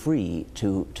should be free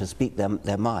to speak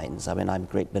their minds. I mean, I'm a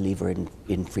great believer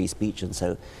in free speech, and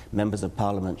so members of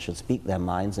parliament should speak their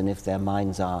minds, and if their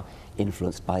minds are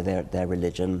influenced by their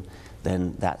religion,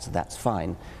 then that's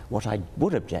fine. What I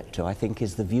would object to, I think,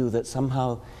 is the view that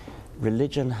somehow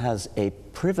religion has a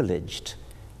privileged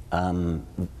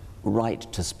right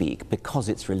to speak because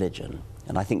it's religion.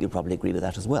 And I think you probably agree with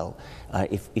that as well.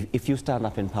 If you stand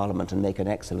up in Parliament and make an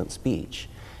excellent speech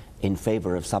in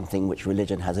favour of something which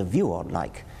religion has a view on,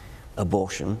 like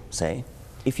abortion, say,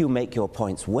 if you make your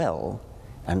points well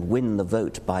and win the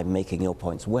vote by making your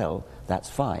points well, that's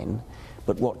fine.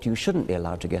 But what you shouldn't be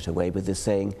allowed to get away with is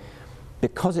saying,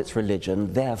 because it's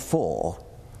religion, therefore,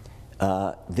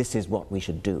 this is what we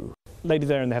should do. Lady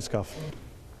there in the headscarf.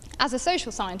 As a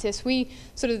social scientist,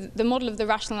 the model of the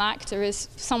rational actor is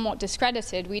somewhat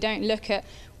discredited. We don't look at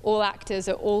all actors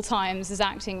at all times as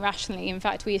acting rationally. In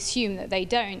fact, we assume that they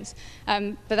don't.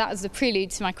 But that was the prelude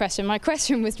to my question. My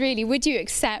question was really, would you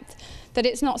accept that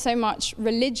it's not so much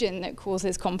religion that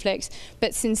causes conflict,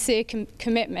 but sincere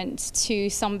commitment to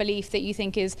some belief that you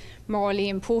think is morally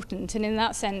important? And in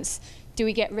that sense, do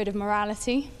we get rid of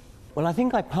morality? Well, I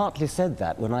think I partly said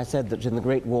that when I said that in the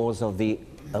great wars of the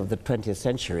 20th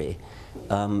century,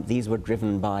 these were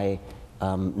driven by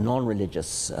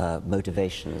non-religious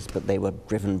motivations, but they were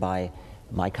driven by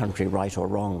my country right or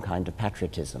wrong kind of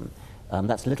patriotism.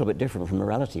 That's a little bit different from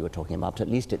morality we're talking about, but at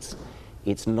least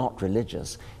it's not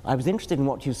religious. I was interested in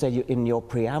what you said in your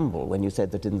preamble when you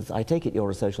said that, I take it you're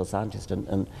a social scientist,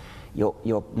 and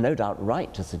you're no doubt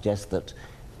right to suggest that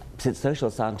since social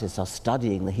scientists are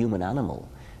studying the human animal,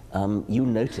 you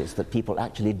notice that people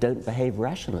actually don't behave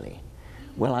rationally.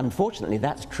 Well, unfortunately,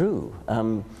 that's true.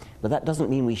 But that doesn't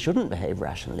mean we shouldn't behave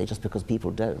rationally just because people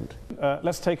don't.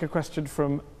 Let's take a question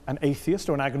from an atheist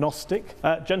or an agnostic.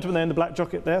 Gentleman there in the black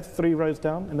jacket there, 3 rows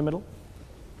down in the middle.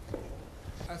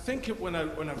 I think when I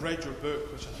read your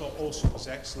book, which I thought also was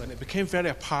excellent, it became very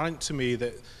apparent to me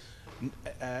that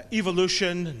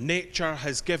evolution, nature,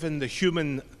 has given the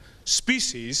human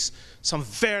species some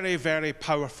very, very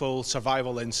powerful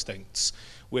survival instincts.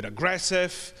 We're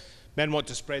aggressive. Men want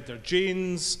to spread their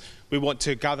genes. We want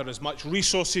to gather as much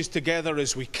resources together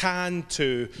as we can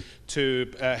to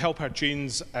help our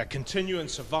genes continue and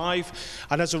survive.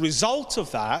 And as a result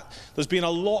of that, there's been a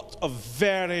lot of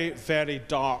very, very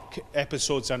dark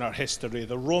episodes in our history.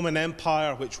 The Roman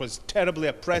Empire, which was terribly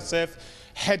oppressive,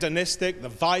 hedonistic, the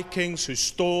Vikings who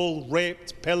stole,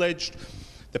 raped, pillaged,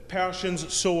 the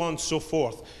Persians, so on and so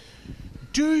forth.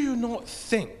 Do you not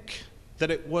think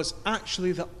that it was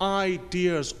actually the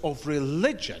ideas of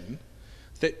religion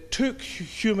that took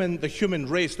the human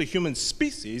race, the human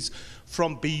species,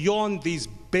 from beyond these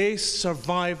base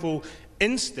survival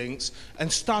instincts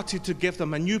and started to give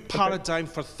them a new paradigm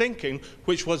for thinking,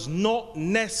 which was not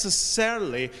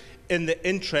necessarily in the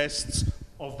interests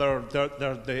of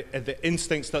the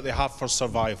instincts that they have for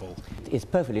survival? It's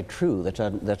perfectly true that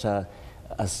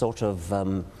a sort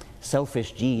of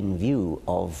selfish gene view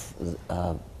of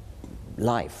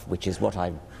life, which is what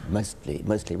I've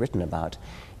mostly written about,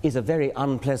 is a very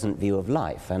unpleasant view of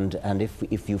life. And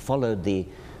if you followed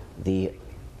the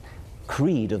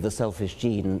creed of the selfish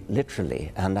gene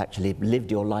literally and actually lived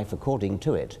your life according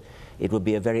to it, it would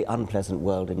be a very unpleasant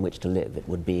world in which to live. It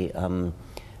would be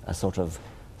a sort of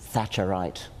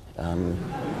Thatcherite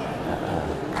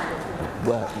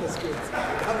work.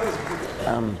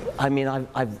 I mean,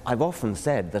 I've often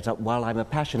said that while I'm a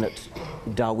passionate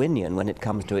Darwinian when it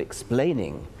comes to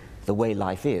explaining the way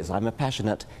life is, I'm a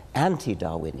passionate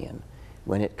anti-Darwinian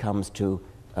when it comes to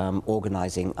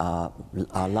organizing our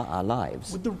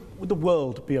lives. Would the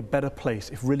world be a better place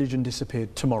if religion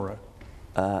disappeared tomorrow?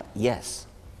 Yes.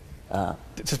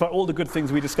 Despite all the good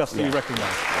things we discussed that you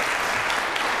recognise.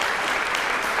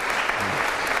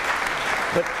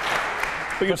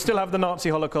 But you'd still have the Nazi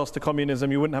Holocaust, the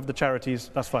communism, you wouldn't have the charities,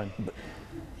 that's fine.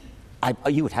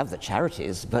 You would have the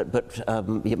charities, but I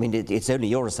mean, it's only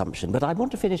your assumption. But I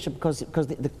want to finish because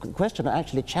the question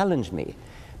actually challenged me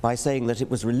by saying that it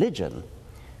was religion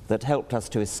that helped us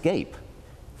to escape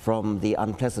from the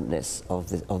unpleasantness of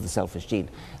the selfish gene.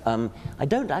 I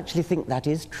don't actually think that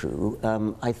is true.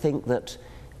 I think that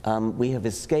we have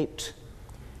escaped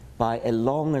by a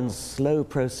long and slow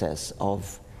process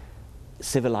of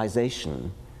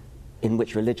civilization in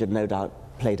which religion no doubt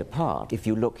played a part. If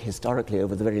you look historically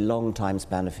over the very long time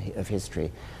span of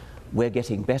history, we're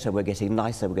getting better, we're getting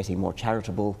nicer, we're getting more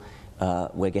charitable,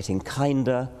 we're getting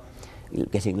kinder,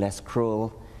 getting less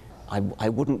cruel. I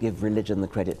wouldn't give religion the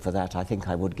credit for that. I think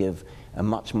I would give a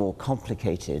much more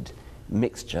complicated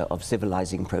mixture of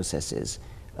civilizing processes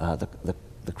the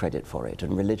credit for it,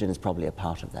 and religion is probably a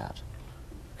part of that.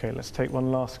 Okay, let's take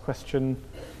one last question.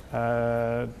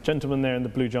 Gentleman there in the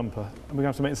blue jumper. And we're going to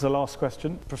have to make this the last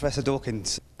question. Professor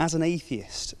Dawkins, as an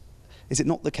atheist, is it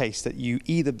not the case that you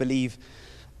either believe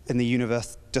in the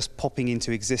universe just popping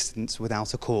into existence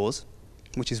without a cause,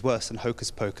 which is worse than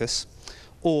hocus pocus,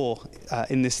 or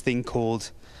in this thing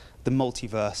called the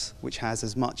multiverse, which has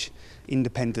as much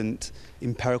independent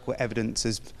empirical evidence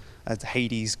as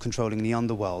Hades controlling the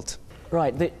underworld?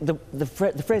 Right.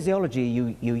 The phraseology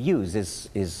you use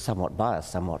is somewhat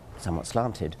biased, somewhat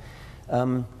slanted.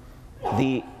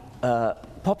 The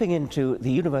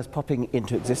universe popping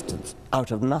into existence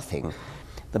out of nothing.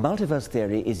 The multiverse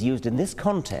theory is used in this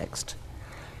context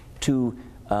to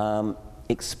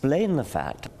explain the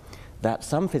fact that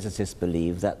some physicists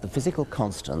believe that the physical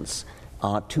constants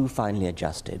are too finely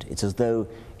adjusted. It's as though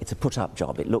it's a put-up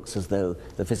job. It looks as though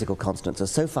the physical constants are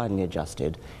so finely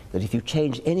adjusted that if you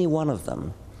change any one of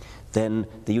them, then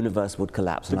the universe would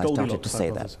collapse. And I started to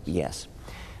say that. Yes.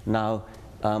 Now,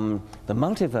 the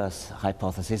multiverse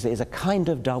hypothesis is a kind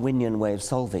of Darwinian way of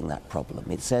solving that problem.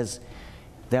 It says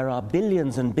there are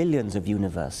billions and billions of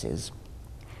universes,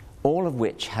 all of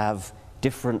which have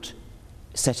different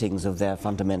settings of their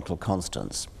fundamental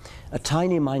constants. A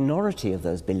tiny minority of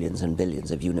those billions and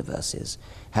billions of universes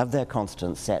have their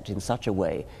constants set in such a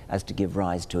way as to give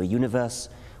rise to a universe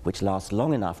which lasts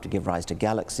long enough to give rise to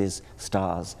galaxies,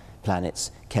 stars,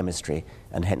 planets, chemistry,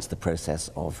 and hence the process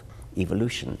of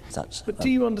evolution. But do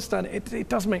you understand, it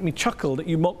does make me chuckle that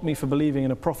you mock me for believing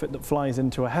in a prophet that flies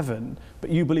into a heaven, but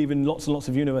you believe in lots and lots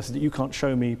of universes that you can't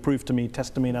show me, prove to me,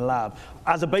 test to me in a lab,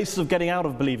 as a basis of getting out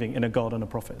of believing in a God and a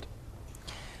prophet.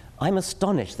 I'm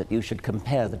astonished that you should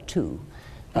compare the two.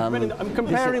 I'm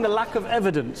comparing the lack of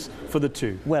evidence for the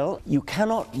two. Well, you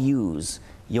cannot use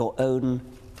your own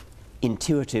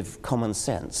intuitive common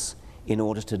sense in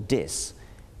order to diss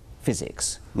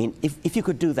physics. I mean, if you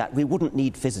could do that, we wouldn't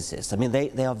need physicists. I mean,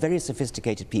 they are very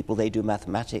sophisticated people, they do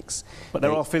mathematics. But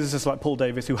there are physicists like Paul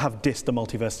Davies who have dissed the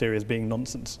multiverse theory as being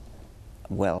nonsense.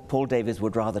 Well, Paul Davies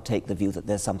would rather take the view that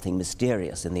there's something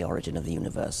mysterious in the origin of the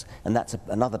universe, and that's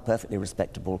another perfectly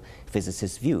respectable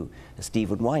physicist's view.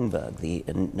 Steven Weinberg, the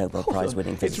Nobel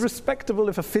Prize-winning physicist. It's respectable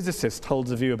if a physicist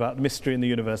holds a view about mystery in the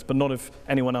universe, but not if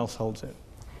anyone else holds it.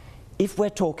 If we're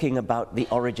talking about the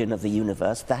origin of the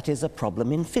universe, that is a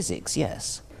problem in physics,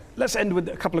 yes. Let's end with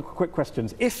a couple of quick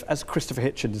questions. If, as Christopher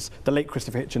Hitchens, the late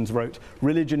Christopher Hitchens wrote,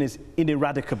 religion is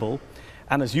ineradicable,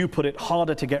 and as you put it,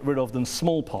 harder to get rid of than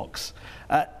smallpox,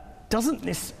 doesn't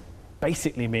this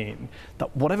basically mean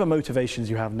that whatever motivations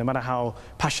you have, no matter how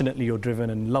passionately you're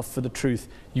driven and love for the truth,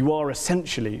 you are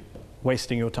essentially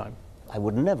wasting your time? I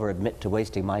would never admit to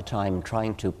wasting my time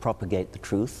trying to propagate the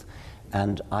truth,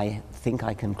 and I think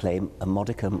I can claim a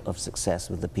modicum of success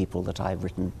with the people that I've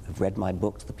read my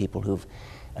books, the people who've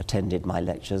attended my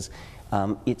lectures.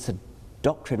 It's a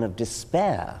doctrine of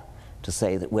despair to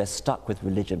say that we're stuck with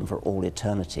religion for all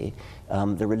eternity.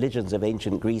 The religions of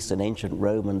ancient Greece and ancient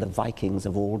Rome and the Vikings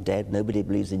are all dead. Nobody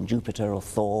believes in Jupiter or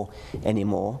Thor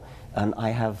anymore. And I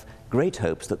have great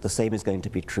hopes that the same is going to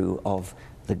be true of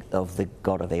the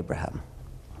God of Abraham.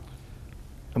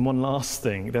 And one last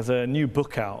thing, there's a new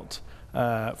book out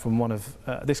from one of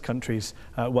this country's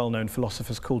well-known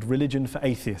philosophers called Religion for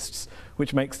Atheists,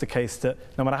 which makes the case that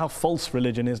no matter how false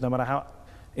religion is, no matter how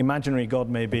imaginary God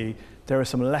may be, there are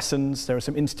some lessons, there are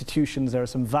some institutions, there are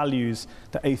some values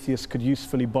that atheists could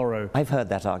usefully borrow. I've heard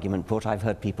that argument put. I've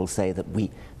heard people say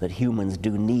that humans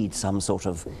do need some sort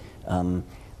of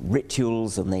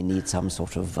rituals, and they need some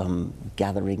sort of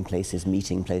gathering places,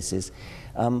 meeting places.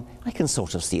 I can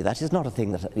sort of see that. It's not a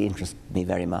thing that interests me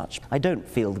very much. I don't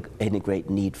feel any great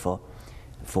need for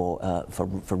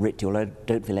ritual. I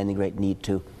don't feel any great need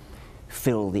to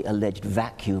fill the alleged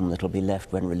vacuum that will be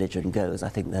left when religion goes. I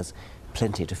think there's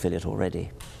plenty to fill it already.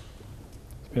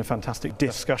 It's been a fantastic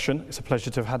discussion. It's a pleasure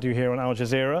to have had you here on Al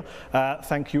Jazeera.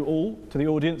 Thank you all to the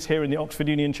audience here in the Oxford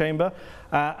Union Chamber.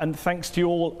 And thanks to you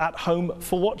all at home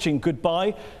for watching.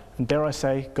 Goodbye, and dare I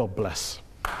say, God bless.